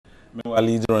Meanwhile,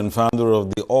 leader and founder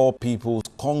of the All People's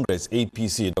Congress,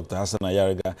 APC, Dr. Hassan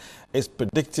Ayariga, is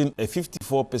predicting a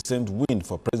 54% win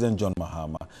for President John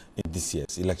Mahama in this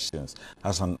year's elections.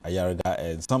 Hassan Ayariga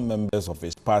and some members of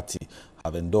his party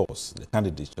have endorsed the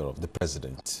candidature of the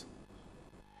president.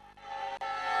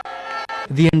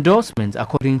 The endorsement,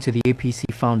 according to the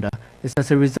APC founder, is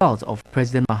as a result of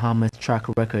President Mahama's track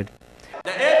record. The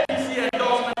APC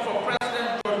endorsement for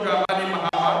President John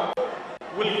Mahama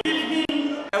will give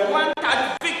him a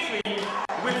one-touch victory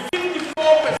with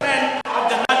 54% of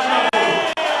the national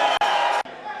vote.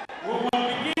 We will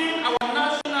begin our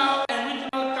national and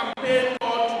regional campaign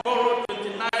for tomorrow,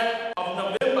 29th of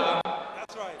November,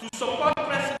 to support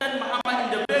President Mahama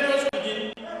in the various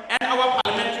regions and our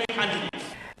parliamentary candidates.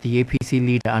 The APC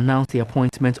leader announced the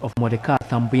appointment of Mordecai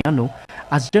Thambiano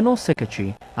as General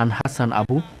Secretary and Hassan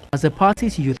Abu as the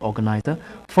party's youth organizer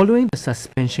following the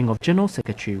suspension of General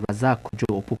Secretary Razak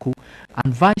Kujo Opoku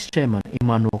and Vice Chairman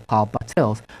Emmanuel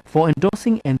Carl-Bartels for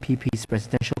endorsing NPP's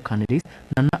presidential candidate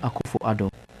Nana Akufo-Addo.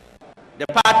 The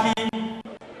party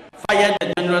fired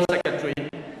the General Secretary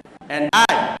and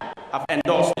I have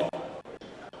endorsed it.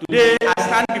 Today I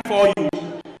stand before you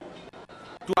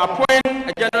to appoint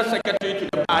a General Secretary to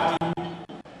the party,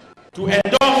 to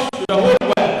endorse to the whole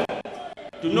world,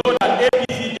 to know that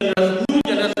APC new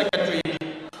General Secretary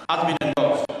has been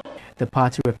endorsed. The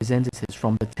party representatives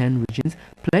from the 10 regions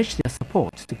pledged their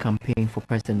support to campaign for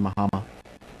President Mahama.